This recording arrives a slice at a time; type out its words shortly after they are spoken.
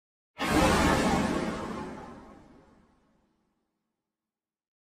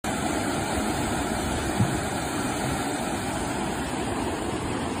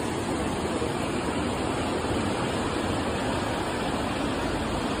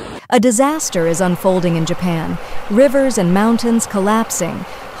A disaster is unfolding in Japan. Rivers and mountains collapsing,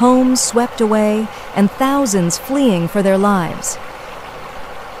 homes swept away, and thousands fleeing for their lives.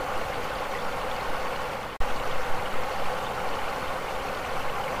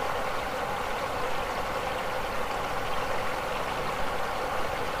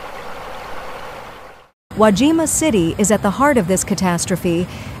 Wajima City is at the heart of this catastrophe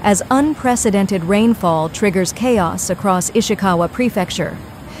as unprecedented rainfall triggers chaos across Ishikawa Prefecture.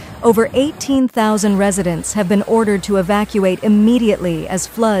 Over 18,000 residents have been ordered to evacuate immediately as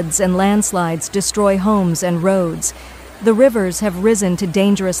floods and landslides destroy homes and roads. The rivers have risen to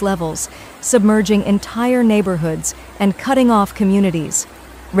dangerous levels, submerging entire neighborhoods and cutting off communities.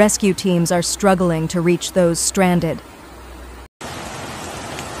 Rescue teams are struggling to reach those stranded.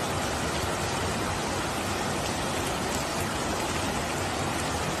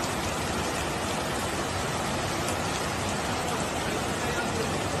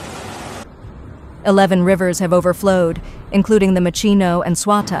 Eleven rivers have overflowed, including the Machino and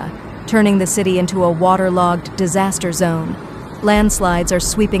Swata, turning the city into a waterlogged disaster zone. Landslides are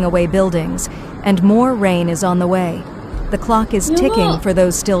sweeping away buildings, and more rain is on the way. The clock is ticking for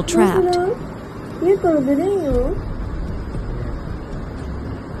those still trapped.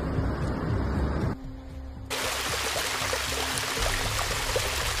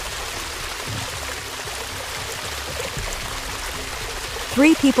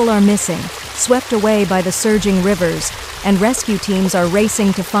 Three people are missing, swept away by the surging rivers, and rescue teams are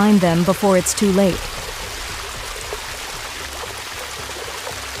racing to find them before it's too late.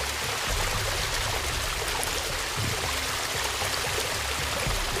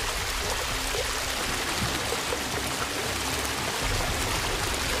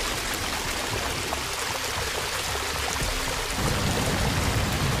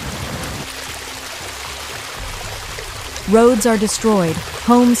 Roads are destroyed,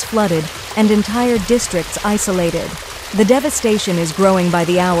 homes flooded, and entire districts isolated. The devastation is growing by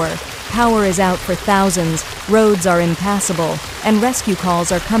the hour. Power is out for thousands, roads are impassable, and rescue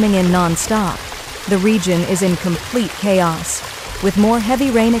calls are coming in non-stop. The region is in complete chaos. With more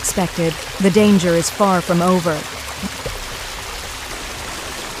heavy rain expected, the danger is far from over.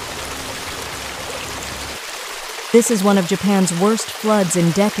 This is one of Japan's worst floods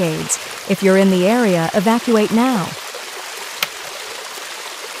in decades. If you're in the area, evacuate now.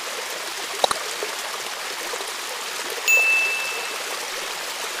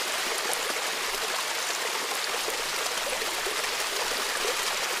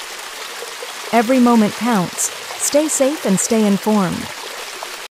 Every moment counts. Stay safe and stay informed.